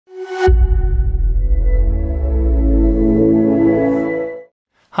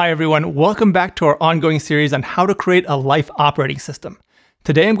Hi everyone, welcome back to our ongoing series on how to create a life operating system.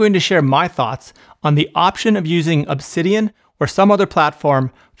 Today I'm going to share my thoughts on the option of using Obsidian or some other platform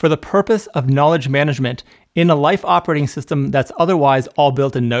for the purpose of knowledge management in a life operating system that's otherwise all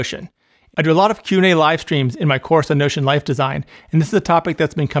built in Notion. I do a lot of Q&A live streams in my course on Notion Life Design, and this is a topic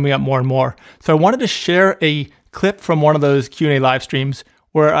that's been coming up more and more. So I wanted to share a clip from one of those Q&A live streams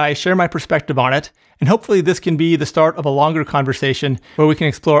where I share my perspective on it. And hopefully this can be the start of a longer conversation where we can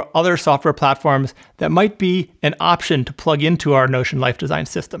explore other software platforms that might be an option to plug into our Notion Life Design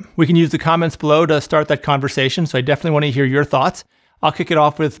system. We can use the comments below to start that conversation, so I definitely want to hear your thoughts. I'll kick it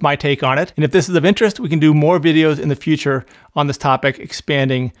off with my take on it. And if this is of interest, we can do more videos in the future on this topic,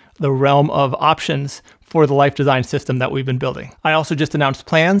 expanding the realm of options for the life design system that we've been building. I also just announced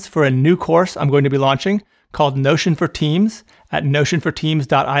plans for a new course I'm going to be launching called Notion for Teams at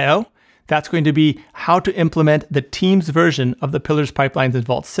notionforteams.io. That's going to be how to implement the Teams version of the Pillars, Pipelines, and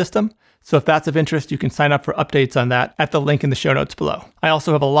Vaults system. So if that's of interest, you can sign up for updates on that at the link in the show notes below. I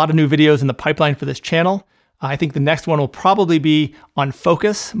also have a lot of new videos in the pipeline for this channel. I think the next one will probably be on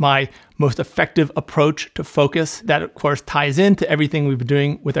focus, my most effective approach to focus. That, of course, ties into everything we've been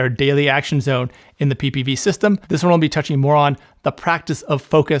doing with our daily action zone in the PPV system. This one will be touching more on the practice of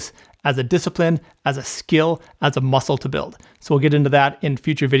focus as a discipline, as a skill, as a muscle to build. So we'll get into that in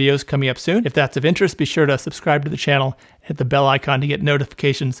future videos coming up soon. If that's of interest, be sure to subscribe to the channel, hit the bell icon to get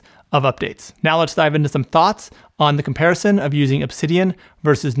notifications of updates. Now let's dive into some thoughts on the comparison of using Obsidian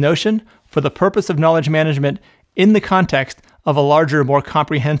versus Notion for the purpose of knowledge management in the context of a larger, more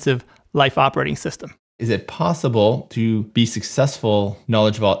comprehensive life operating system. Is it possible to be successful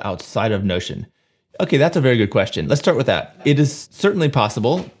Knowledge Vault outside of Notion? Okay, that's a very good question. Let's start with that. It is certainly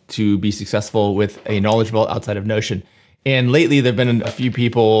possible to be successful with a Knowledge Vault outside of Notion. And lately, there have been a few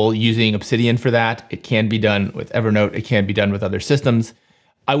people using Obsidian for that. It can be done with Evernote. It can be done with other systems.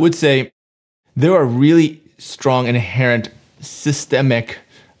 I would say there are really strong inherent systemic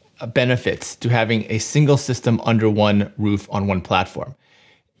benefits to having a single system under one roof on one platform.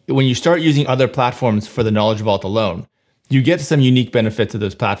 When you start using other platforms for the Knowledge Vault alone, you get some unique benefits of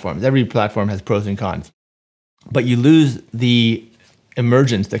those platforms. Every platform has pros and cons, but you lose the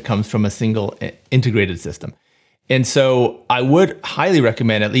emergence that comes from a single integrated system. And so I would highly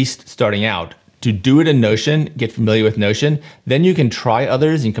recommend, at least starting out, to do it in Notion, get familiar with Notion, then you can try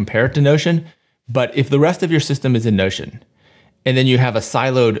others and compare it to Notion. But if the rest of your system is in Notion, and then you have a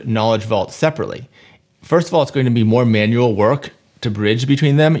siloed Knowledge Vault separately, first of all, it's going to be more manual work to bridge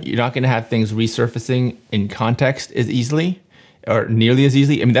between them. You're not going to have things resurfacing in context as easily or nearly as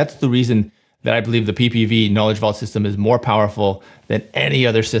easily. I mean, that's the reason that I believe the PPV Knowledge Vault system is more powerful than any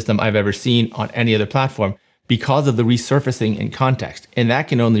other system I've ever seen on any other platform because of the resurfacing in context. And that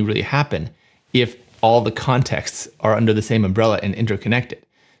can only really happen if all the contexts are under the same umbrella and interconnected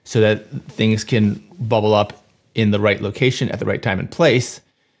so that things can bubble up in the right location at the right time and place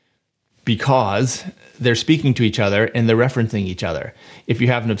because they're speaking to each other and they're referencing each other. If you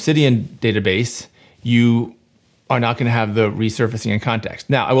have an Obsidian database, you are not going to have the resurfacing in context.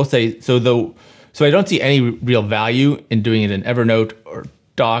 Now, I will say, so I don't see any real value in doing it in Evernote or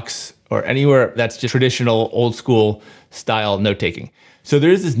Docs or anywhere that's just traditional old school style note-taking. So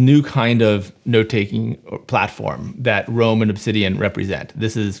there is this new kind of note-taking platform that Roam and Obsidian represent.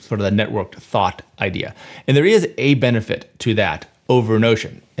 This is sort of the networked thought idea. And there is a benefit to that over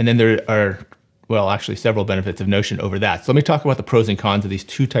Notion. And then there are, well, actually several benefits of Notion over that. So let me talk about the pros and cons of these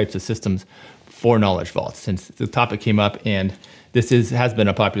two types of systems for Knowledge Vaults, since the topic came up and this has been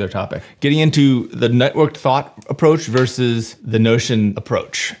a popular topic. Getting into the networked thought approach versus the Notion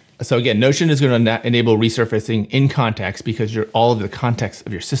approach. So again, Notion is going to enable resurfacing in context because all of the context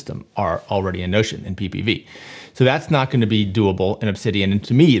of your system are already in Notion in PPV. So that's not going to be doable in Obsidian. And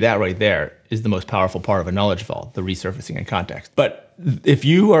to me, that right there is the most powerful part of a Knowledge Vault, the resurfacing in context. But if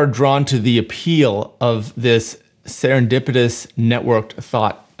you are drawn to the appeal of this serendipitous networked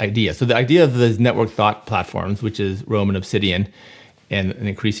thought idea, so the idea of these networked thought platforms, which is Roam and Obsidian, and an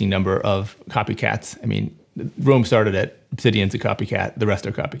increasing number of copycats. I mean, Roam started it, Obsidian's a copycat, the rest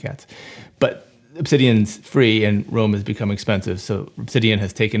are copycats. But Obsidian's free and Roam has become expensive, so Obsidian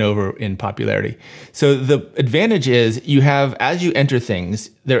has taken over in popularity. So the advantage is you have, as you enter things,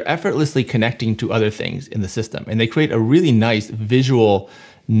 they're effortlessly connecting to other things in the system, and they create a really nice visual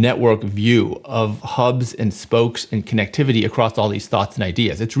network view of hubs and spokes and connectivity across all these thoughts and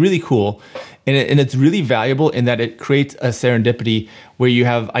ideas. It's really cool, and it's really valuable in that it creates a serendipity where you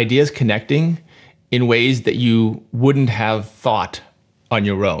have ideas connecting in ways that you wouldn't have thought on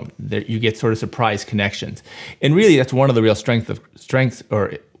your own. That you get sort of surprise connections. And really, that's one of the real strengths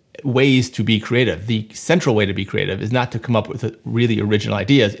or ways to be creative. The central way to be creative is not to come up with really original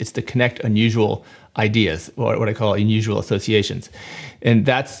ideas. It's to connect unusual ideas, or what I call unusual associations. And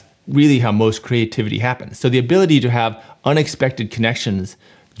that's really how most creativity happens. So the ability to have unexpected connections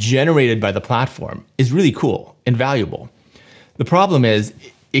generated by the platform is really cool and valuable. The problem is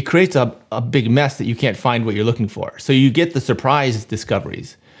it creates a big mess that you can't find what you're looking for. So you get the surprise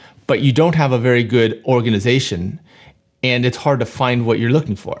discoveries, but you don't have a very good organization, and it's hard to find what you're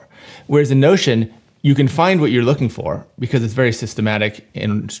looking for. Whereas in Notion, you can find what you're looking for because it's very systematic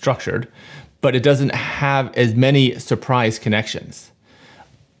and structured, but it doesn't have as many surprise connections.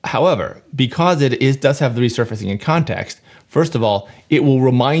 However, because it does have the resurfacing in context, first of all, it will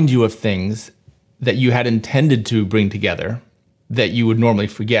remind you of things that you had intended to bring together that you would normally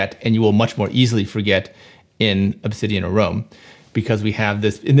forget, and you will much more easily forget in Obsidian or Rome, because we have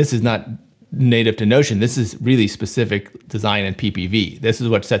this, and this is not native to Notion. This is really specific design in PPV. This is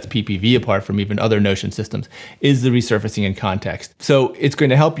what sets PPV apart from even other Notion systems, is the resurfacing in context. So it's going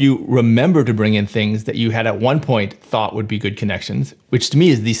to help you remember to bring in things that you had at one point thought would be good connections, which to me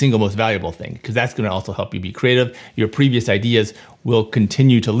is the single most valuable thing, because that's going to also help you be creative. Your previous ideas will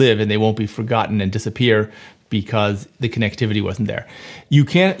continue to live and they won't be forgotten and disappear because the connectivity wasn't there.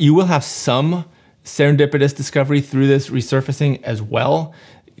 You will have some serendipitous discovery through this resurfacing as well,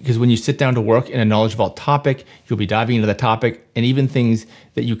 because when you sit down to work in a Knowledge Vault topic, you'll be diving into the topic, and even things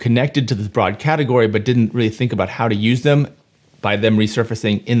that you connected to this broad category but didn't really think about how to use them, by them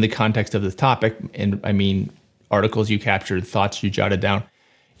resurfacing in the context of this topic, and I mean articles you captured, thoughts you jotted down,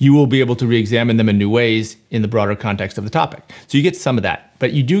 you will be able to re-examine them in new ways in the broader context of the topic. So you get some of that,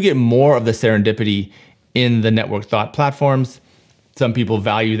 but you do get more of the serendipity in the network thought platforms. Some people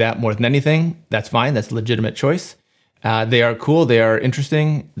value that more than anything. That's fine, that's a legitimate choice. They are cool, they are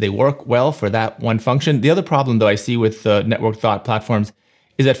interesting, they work well for that one function. The other problem though I see with the network thought platforms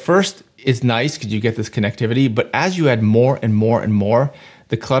is at first it's nice because you get this connectivity, but as you add more and more and more,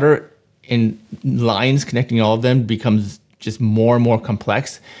 the clutter in lines connecting all of them becomes just more and more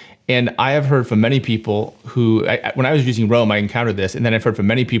complex. And I have heard from many people who, when I was using Rome, I encountered this, and then I've heard from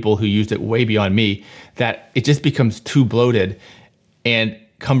many people who used it way beyond me, that it just becomes too bloated and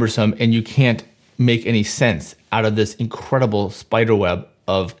cumbersome, and you can't make any sense out of this incredible spider web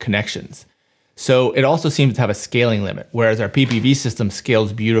of connections. So it also seems to have a scaling limit, whereas our PPV system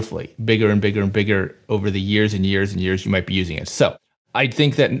scales beautifully, bigger and bigger and bigger over the years and years and years you might be using it. So I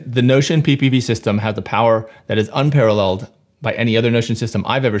think that the Notion PPV system has the power that is unparalleled by any other Notion system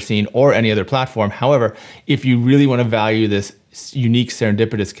I've ever seen or any other platform. However, if you really want to value this unique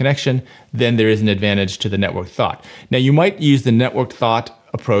serendipitous connection, then there is an advantage to the network thought. Now, you might use the network thought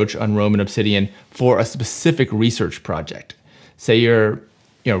approach on Rome and Obsidian for a specific research project. Say you're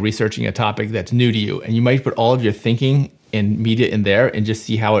researching a topic that's new to you, and you might put all of your thinking and media in there and just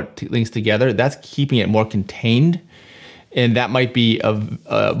see how it links together. That's keeping it more contained, and that might be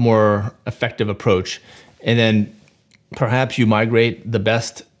a more effective approach. And then perhaps you migrate the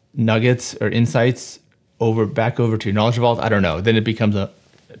best nuggets or insights back over to your Knowledge Vault. I don't know. Then it becomes a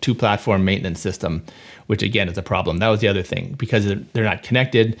two-platform maintenance system, which again is a problem. That was the other thing, because they're not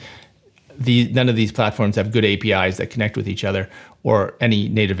connected. None of these platforms have good APIs that connect with each other or any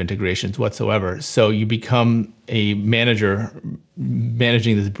native integrations whatsoever. So you become a manager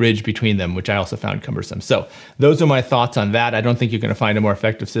managing this bridge between them, which I also found cumbersome. So those are my thoughts on that. I don't think you're going to find a more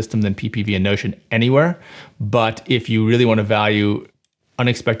effective system than PPV and Notion anywhere. But if you really want to value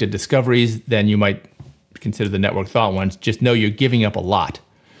unexpected discoveries, then you might consider the network thought ones. Just know you're giving up a lot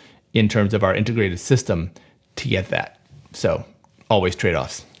in terms of our integrated system to get that. So always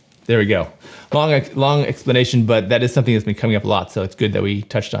trade-offs. There we go. Long explanation, but that is something that's been coming up a lot, so it's good that we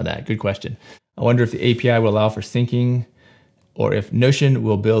touched on that. Good question. I wonder if the API will allow for syncing, or if Notion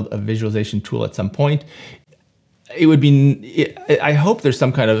will build a visualization tool at some point. I hope there's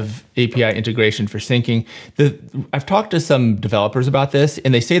some kind of API integration for syncing. I've talked to some developers about this,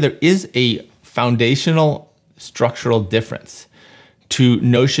 and they say there is a foundational structural difference to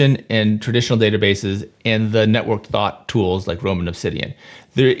Notion and traditional databases and the network thought tools like Rome and Obsidian.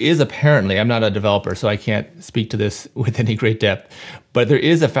 There is apparently, I'm not a developer, so I can't speak to this with any great depth, but there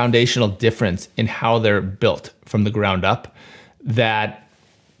is a foundational difference in how they're built from the ground up that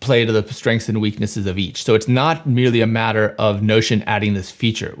play to the strengths and weaknesses of each. So it's not merely a matter of Notion adding this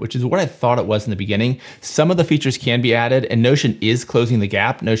feature, which is what I thought it was in the beginning. Some of the features can be added, and Notion is closing the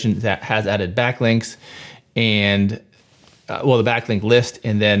gap. Notion has added backlinks and the backlink list,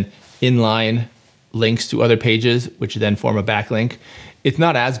 and then inline links to other pages, which then form a backlink. It's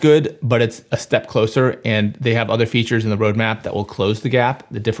not as good, but it's a step closer, and they have other features in the roadmap that will close the gap,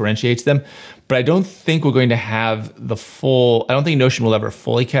 that differentiates them. But I don't think we're going to have I don't think Notion will ever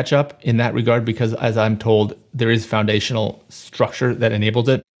fully catch up in that regard, because as I'm told, there is foundational structure that enables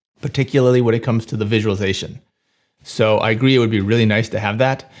it, particularly when it comes to the visualization. So I agree it would be really nice to have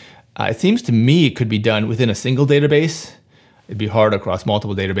that. It seems to me it could be done within a single database. It'd be hard across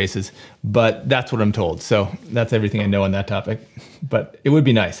multiple databases, but that's what I'm told. So that's everything I know on that topic. But it would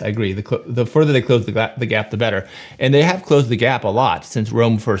be nice. I agree. The further they close the gap, the better. And they have closed the gap a lot since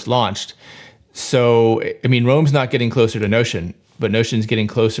Rome first launched. So, I mean, Rome's not getting closer to Notion, but Notion's getting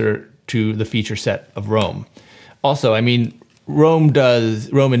closer to the feature set of Rome. Also, I mean, Rome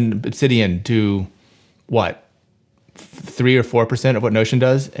and Obsidian do what? 3 or 4% of what Notion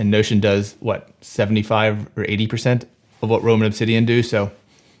does, and Notion does what, 75 or 80% of what Rome and Obsidian do. So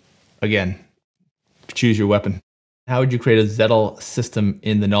again, choose your weapon. How would you create a Zettle system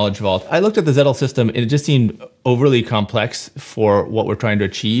in the Knowledge Vault? I looked at the Zettle system and it just seemed overly complex for what we're trying to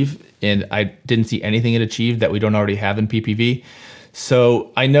achieve. And I didn't see anything it achieved that we don't already have in PPV.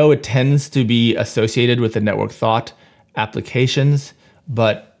 So I know it tends to be associated with the network thought applications,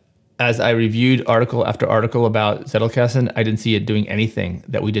 but as I reviewed article after article about Zettelkasten, I didn't see it doing anything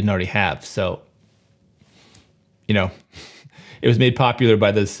that we didn't already have. So, you know, it was made popular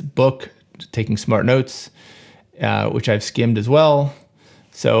by this book, Taking Smart Notes, which I've skimmed as well.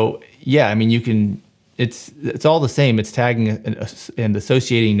 So yeah, I mean, it's all the same. It's tagging and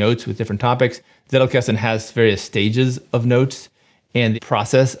associating notes with different topics. Zettelkasten has various stages of notes, and the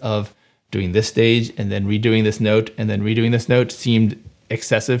process of doing this stage and then redoing this note and then redoing this note seemed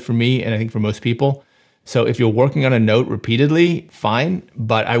excessive for me, and I think for most people. So if you're working on a note repeatedly, fine,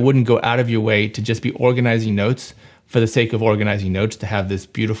 but I wouldn't go out of your way to just be organizing notes for the sake of organizing notes to have this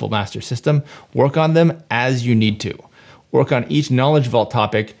beautiful master system. Work on them as you need to. Work on each Knowledge Vault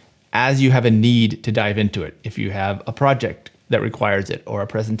topic as you have a need to dive into it. If you have a project that requires it, or a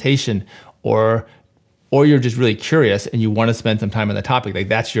presentation, or you're just really curious and you want to spend some time on the topic, like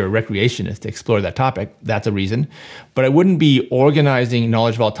that's your recreation, is to explore that topic, that's a reason. But I wouldn't be organizing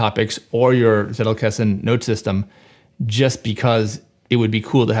Knowledge Vault topics or your Zettelkasten note system just because it would be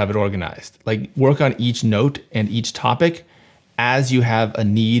cool to have it organized. Like, work on each note and each topic as you have a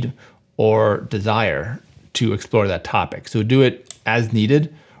need or desire to explore that topic. So do it as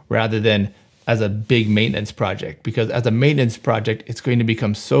needed rather than as a big maintenance project, because as a maintenance project, it's going to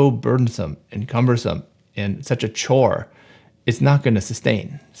become so burdensome and cumbersome and such a chore, it's not going to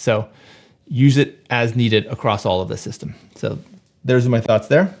sustain. So use it as needed across all of the system. So there's my thoughts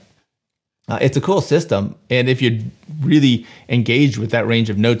there. It's a cool system. And if you're really engaged with that range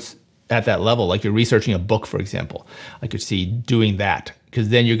of notes at that level, like you're researching a book, for example, I could see doing that, because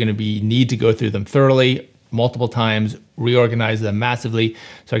then you're going to need to go through them thoroughly, multiple times, reorganize them massively.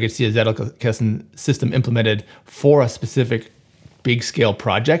 So I could see a Zettelkasten system implemented for a specific big scale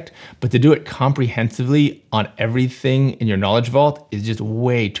project, but to do it comprehensively on everything in your Knowledge Vault is just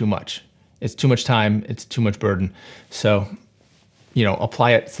way too much. It's too much time, it's too much burden. So, you know,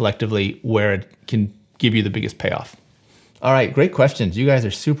 apply it selectively where it can give you the biggest payoff. All right, great questions. You guys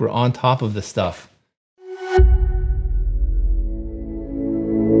are super on top of this stuff.